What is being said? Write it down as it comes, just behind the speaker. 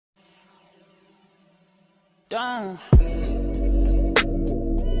down.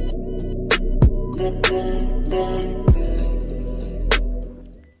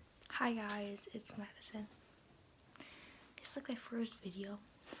 Hi guys, it's Madison. It's like my first video,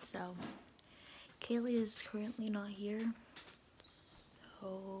 so Kaylee is currently not here,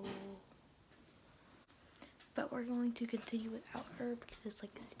 but we're going to continue without her because it's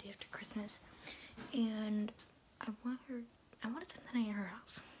like the day after Christmas, and I want to spend the night at her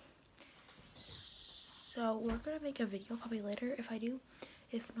house. So we're gonna make a video probably later if I do.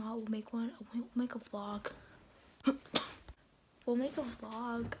 If not, we'll make a vlog. We'll make a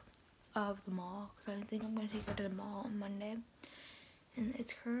vlog of the mall because I think I'm gonna take her to the mall on Monday, and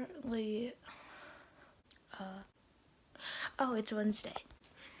it's currently it's Wednesday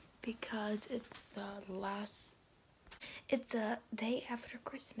because it's the day after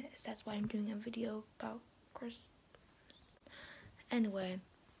Christmas. That's why I'm doing a video about Christmas. Anyway,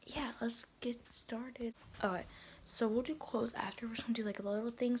 yeah, let's get started. Alright, so we'll do clothes after. We're gonna do like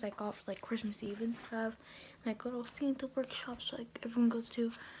little things I got for like Christmas Eve and stuff, like little Santa workshops like everyone goes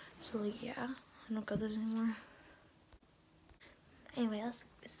to. So like, yeah, I don't go to those anymore. Anyway,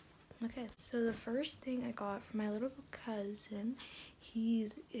 okay. So the first thing I got for my little cousin,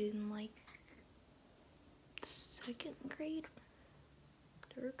 he's in like 2nd grade,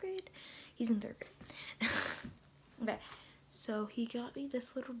 3rd grade. He's in 3rd grade. Okay. So he got me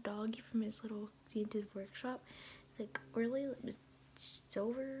this little doggy from his little Santa's workshop. It's like really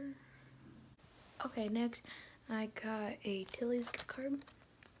silver. Okay, next I got a Tilly's gift card.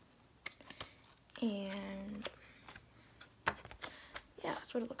 And yeah,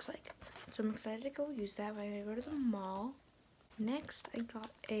 that's what it looks like. So I'm excited to go use that when I go to the mall. Next I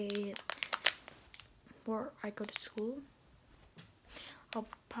got where I go to school. I'll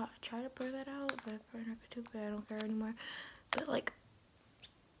try to blur that out, but I'm probably not going to, but I don't care anymore. But like,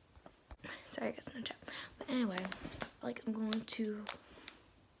 sorry guys, no chat. But anyway, like I'm going to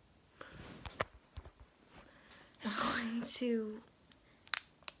what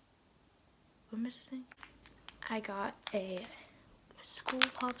am I saying? I got a school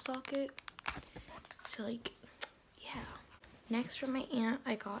pop socket. So like, yeah. Next from my aunt,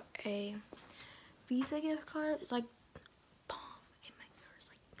 I got a Visa gift card. It's like bomb in my ears,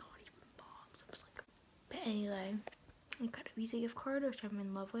 like not even bomb. So I was like, but anyway, I got a Visa gift card, which I'm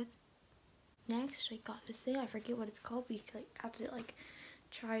in love with. Next, I got this thing. I forget what it's called, but you can, like, have to like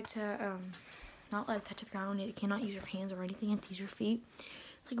try to not let it touch the ground. You cannot use your hands or anything. You have to use your feet.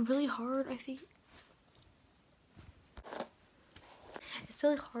 It's like really hard, I think. It's still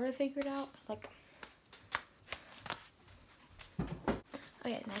like hard to figure it out. Like,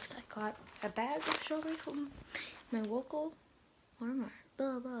 okay, next I got a bag of strawberries from my local Walmart.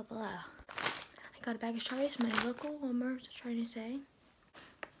 Blah blah blah. I got a bag of strawberries from my local Walmart. I was trying to say,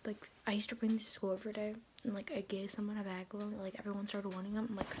 like, I used to bring these to school every day, and like I gave someone a bag of them. Like everyone started wanting them.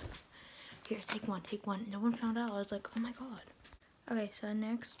 I'm like, here, take one, take one. No one found out. I was like, oh my god. Okay, so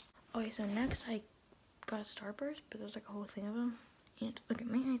next I got a Starburst, but there's like a whole thing of them. And look at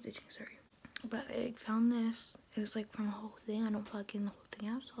my eyes itching, sorry. But I found this. It was like from a whole thing. I don't plug in the whole thing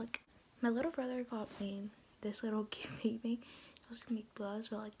out. So like, my little brother got me this little gift baby. It was gonna make gloves,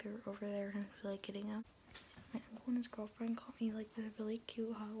 but like they're over there and I feel like getting up. My uncle and his girlfriend got me like this really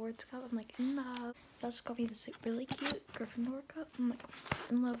cute Hogwarts cup. I'm like in love. They also got me this like, really cute Gryffindor cup. I'm like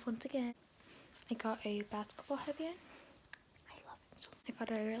in love once again. I got a basketball headband. I love it. So I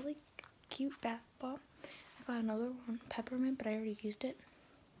got a really cute basketball. I got another one, peppermint, but I already used it.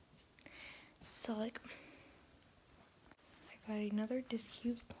 So like, I got another this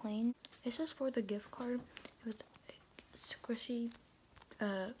cute plain. This was for the gift card. It was a squishy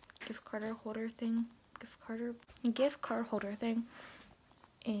gift card holder thing,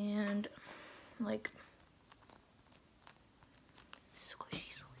 and like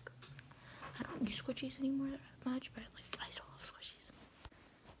squishies. Like, I don't use squishies anymore that much, but like I still love squishies.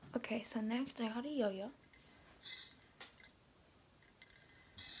 Okay, so next I got a yo-yo.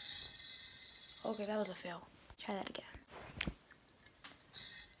 Okay, that was a fail. Try that again.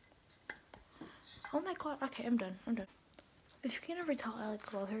 Oh my god. Okay, I'm done. If you can't ever tell, I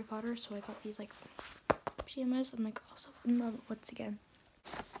like love Harry Potter, so I got these like pajamas. I'm like also in love once again.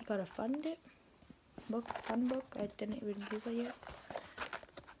 I got a fun book. I didn't even use it yet.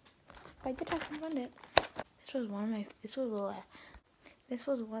 I did have some fun dip. This was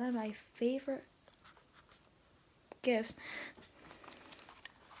one of my favorite gifts.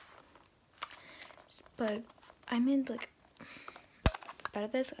 But I made like better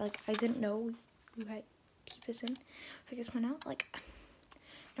this. Like I didn't know you had to keep this in. I guess went out. Like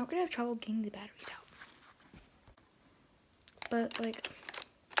not gonna have trouble getting the batteries out. But like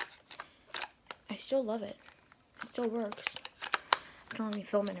I still love it. It still works. I don't want me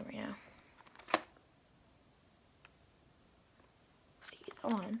filming it right now. See, it's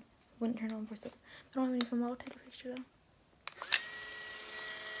on. Wouldn't turn on for a second. I don't have any film. I'll take a picture though.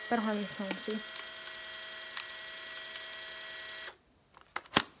 But I don't have any film, see?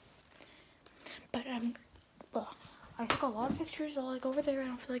 But well, I took a lot of pictures all like over there. I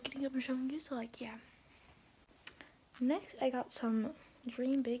don't feel like getting up and showing you, so like yeah. Next, I got some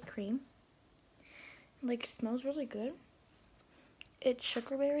Dream Big Cream. Like, it smells really good. It's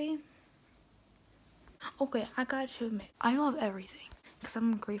sugarberry. Okay, I got to admit, I love everything because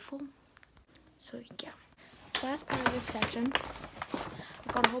I'm grateful. So yeah. Last part of this section,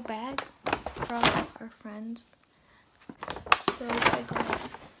 I got a whole bag from our friends. So I got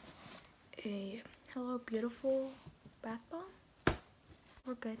a Hello Beautiful bath bomb.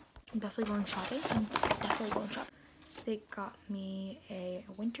 We're good. I'm definitely going shopping. They got me a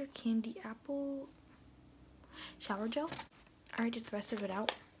winter candy apple shower gel. I already did the rest of it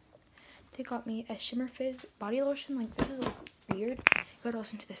out. They got me a Shimmer Fizz body lotion. Like, this is like weird. You gotta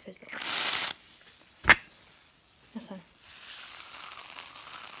listen to the fizz though. This one.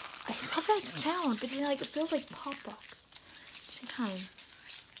 I love that sound, but then like it feels like Pop Rocks. Same time.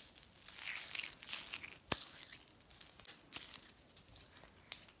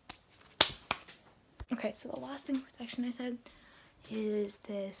 Okay, so the last thing section I said is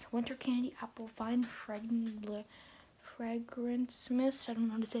this winter candy apple fine fragrance mist. I don't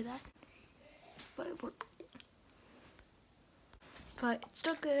know how to say that, but it's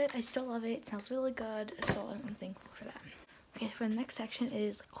still good. I still love it. It smells really good, so I'm thankful for that. Okay, for the next section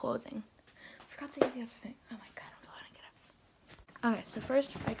is clothing. I forgot to get the other thing. Oh my god, I'm going to get up. Okay, so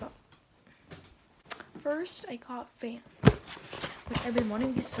first I got Vans, which I've been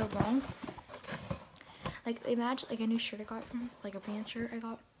wanting these so long. Like, they match like a new shirt I got from, like a Vans shirt I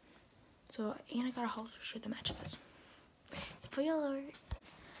got. So, and I got a halter shirt that matches this. Spoiler!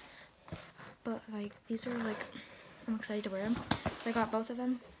 But like, these are like, I'm excited to wear them. So I got both of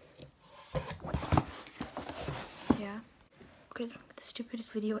them. Yeah. Okay, this is the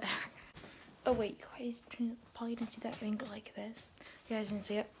stupidest video ever. Oh wait, you guys probably didn't see that angle like this. You guys didn't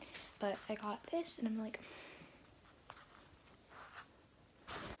see it. But I got this, and I'm like,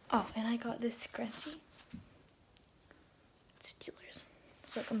 oh, and I got this scrunchie. Steelers.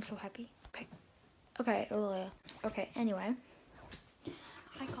 Look, I'm so happy. Okay, anyway.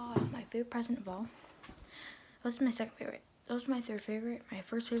 I got my favorite present of all. This is my second favorite. That was my third favorite. My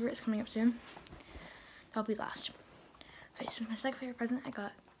first favorite is coming up soon. That'll be last. Okay, so my second favorite present, I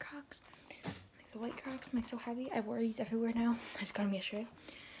got Crocs. Like the white Crocs. I'm like so happy. I wear these everywhere now. I just got them yesterday.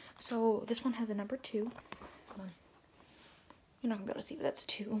 So this one has a number 2. Hold on. You're not gonna be able to see, but that's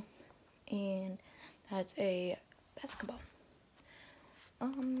 2. And that's a basketball.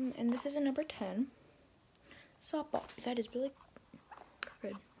 And this is a number 10. Softball. That is really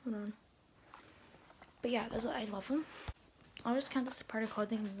good. Hold on. But yeah, I love them. I'll just count this as part of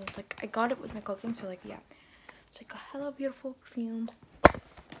clothing. Like, I got it with my clothing, so like, yeah. So I got Hello Beautiful perfume.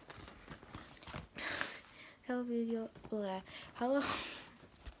 Hello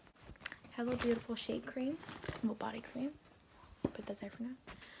Beautiful shade cream. Well, body cream. Put that there for now.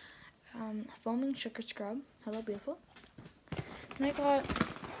 Foaming sugar scrub. Hello Beautiful. And I got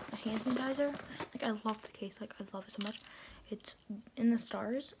a hand sanitizer. Like, I love the case. Like, I love it so much. It's in the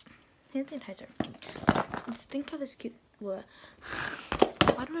stars. Hand sanitizer. Just think of this cute. Why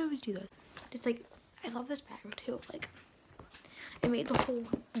do I always do this? Just like, I love this bag too. Like, I made the whole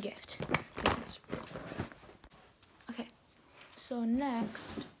gift. Okay. So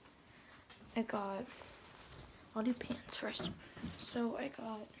next, I'll do pants first. So I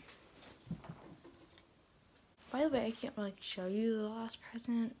got, by the way, I can't really show you the last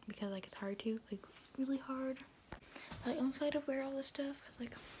present because like it's hard to, like really hard. Like, I'm excited to wear all this stuff. It's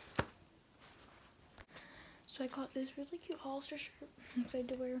like, so I got this really cute Hollister shirt. I'm excited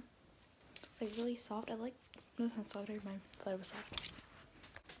to wear. It's like really soft. I like, no, it's not soft. I thought it was soft.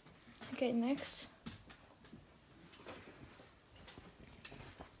 Okay, next.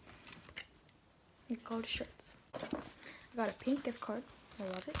 I got shirts. I got a pink gift card. I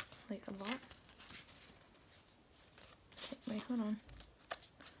love it, like a lot. Okay, wait, hold on.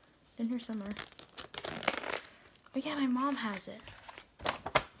 In here somewhere. Oh yeah, my mom has it.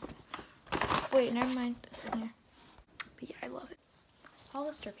 Wait, never mind. It's in here. But yeah, I love it.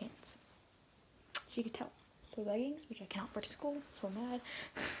 Hollister pants. As you can tell. So leggings, which I cannot wear to school. So mad.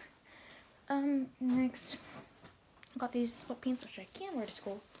 Next, I got these sweatpants, which I can wear to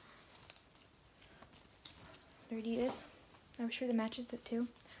school. They're Adidas. I'm sure that matches it too.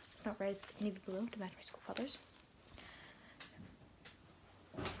 It's not red, it's navy blue to match my school colors.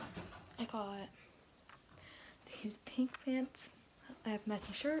 I got these pink pants. I have a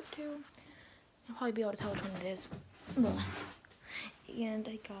matching shirt too. You'll probably be able to tell which one it is. And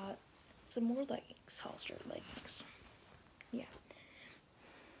I got some more leggings, holster leggings. Yeah.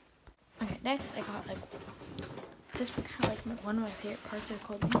 Okay, next I got like this one, kind of like one of my favorite parts of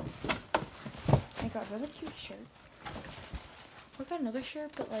clothing. I got a really cute shirt. I got another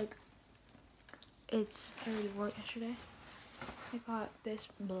shirt, but like I already wore it yesterday. I got this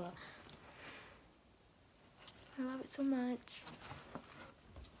blah. I love it so much.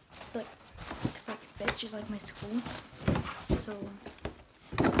 But it's like bitch is like my school. So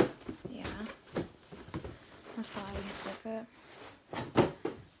yeah. That's why it's like that.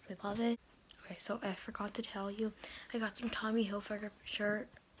 I love it. Okay, so I forgot to tell you. I got some Tommy Hilfiger shirt.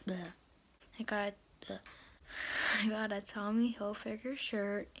 Blah. I got a Tommy Hilfiger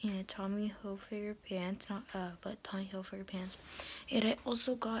shirt and a Tommy Hilfiger pants, but Tommy Hilfiger pants. And I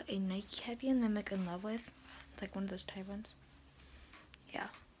also got a Nike headband that I'm like in love with. It's like one of those type ones. Yeah.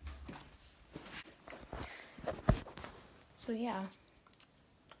 So yeah.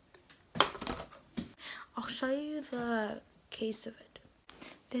 I'll show you the case of it.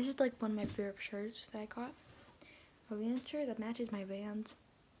 This is like one of my favorite shirts that I got. A Vans shirt that matches my Vans.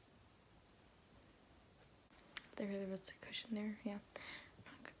 There was a cushion there, yeah.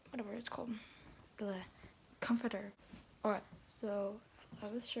 Whatever it's called. The comforter. Alright, so I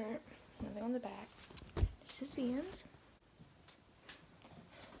have a shirt, nothing on the back. It's just Vans.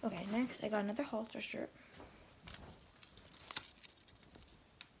 Okay, next I got another halter shirt.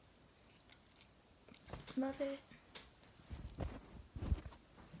 Love it.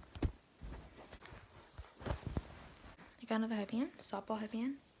 I got another headband, softball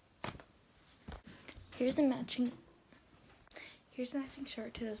headband. Here's a matching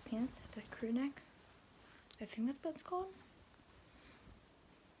shirt to those pants. It's a crew neck. I think that's what it's called.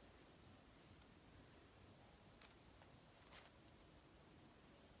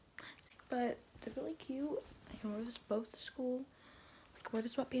 But they're really cute. I can wear this both to school. I can wear the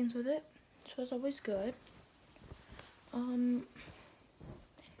sweatpants with it. So it's always good.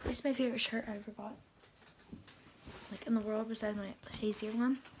 This is my favorite shirt I ever got. Like in the world besides my Shazier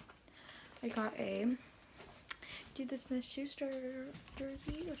one. I got a this Smith Schuster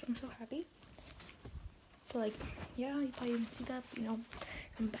jersey, which I'm so happy. So like, yeah, you probably didn't see that, but you know,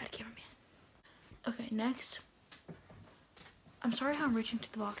 I'm a bad cameraman. Okay, next. I'm sorry how I'm reaching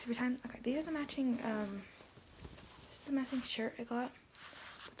to the box every time. Okay, these are the matching, this is the matching shirt I got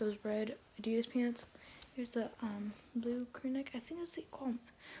with those red Adidas pants. Here's the blue crew neck. I think that's what you call them.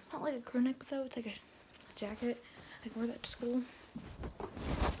 Not like a crew neck, but though it's like a jacket. I can wear that to school.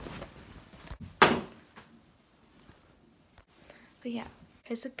 But yeah,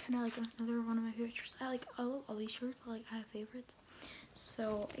 it's kind of like another one of my favorite shirts. I like all these shirts, but like I have favorites.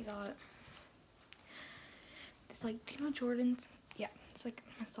 So I got this like Jordans. Yeah, it's like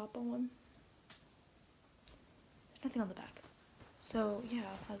my softball one. There's nothing on the back. So yeah,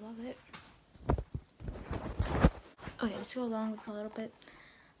 I love it. Okay, let's go along with a little bit.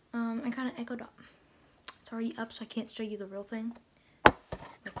 I got an Echo Dot. It's already up, so I can't show you the real thing. I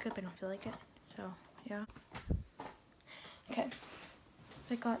could, but I don't feel like it. So yeah. Okay,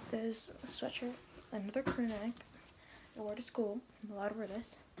 I got this sweatshirt, another crew neck. I wore to school. I'm allowed to wear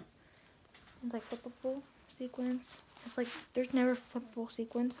this. It's like flippable sequins. It's like there's never flippable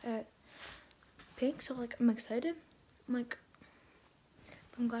sequins at Pink, so like I'm excited. I'm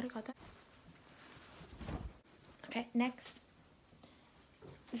glad I got that. Okay, next.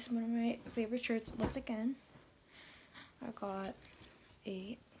 This is one of my favorite shirts once again. I got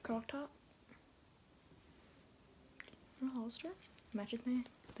a crop top. A holster. Matches my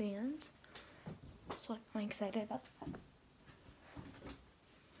Vans. So I'm excited about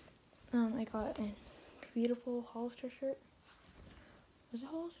that. I got a beautiful holster shirt. Was it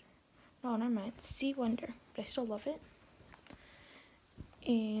holster? No, never mind. Sea Wonder. But I still love it.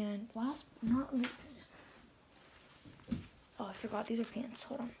 And last but not least. Oh, I forgot these are pants.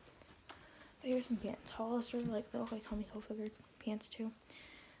 Hold on. But here's some pants. Hollister, like they look like Tommy Hilfiger pants too.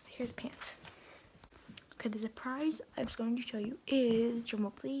 But here's the pants. Okay, the surprise I was going to show you is,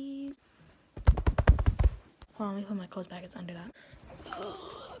 drumroll please. Hold on, let me put my clothes back. It's under that.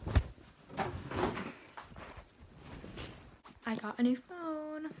 I got a new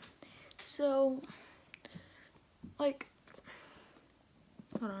phone. So, like,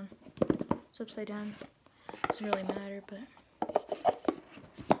 hold on. It's upside down. Doesn't really matter, but.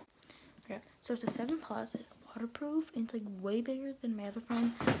 Okay, so it's a 7 Plus. It's waterproof, and it's like way bigger than my other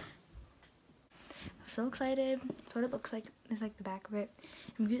phone. So excited. That's what it looks like. It's like the back of it.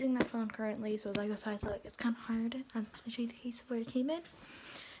 I'm using that phone currently, so it's like the size, like it's kind of hard. I'm just gonna show you the case of where it came in.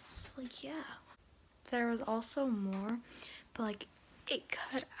 So like, yeah, there was also more, but like it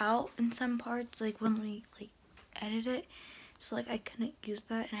cut out in some parts, like when we like edit it, so like I couldn't use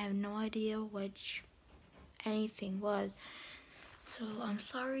that, and I have no idea which anything was, so I'm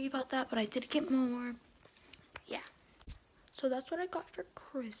sorry about that, but I did get more. Yeah, so that's what I got for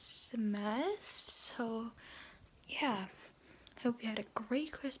Christmas. So yeah, I hope you had a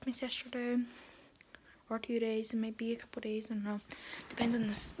great Christmas yesterday, or 2 days, and maybe a couple days, I don't know, depends on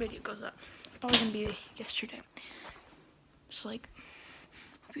this video goes up. Probably gonna be yesterday. So like,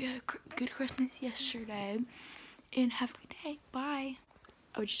 hope you had a good Christmas yesterday, and have a good day. Bye.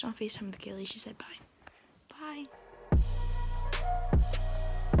 I was just on FaceTime with Kaylee. She said bye. Bye.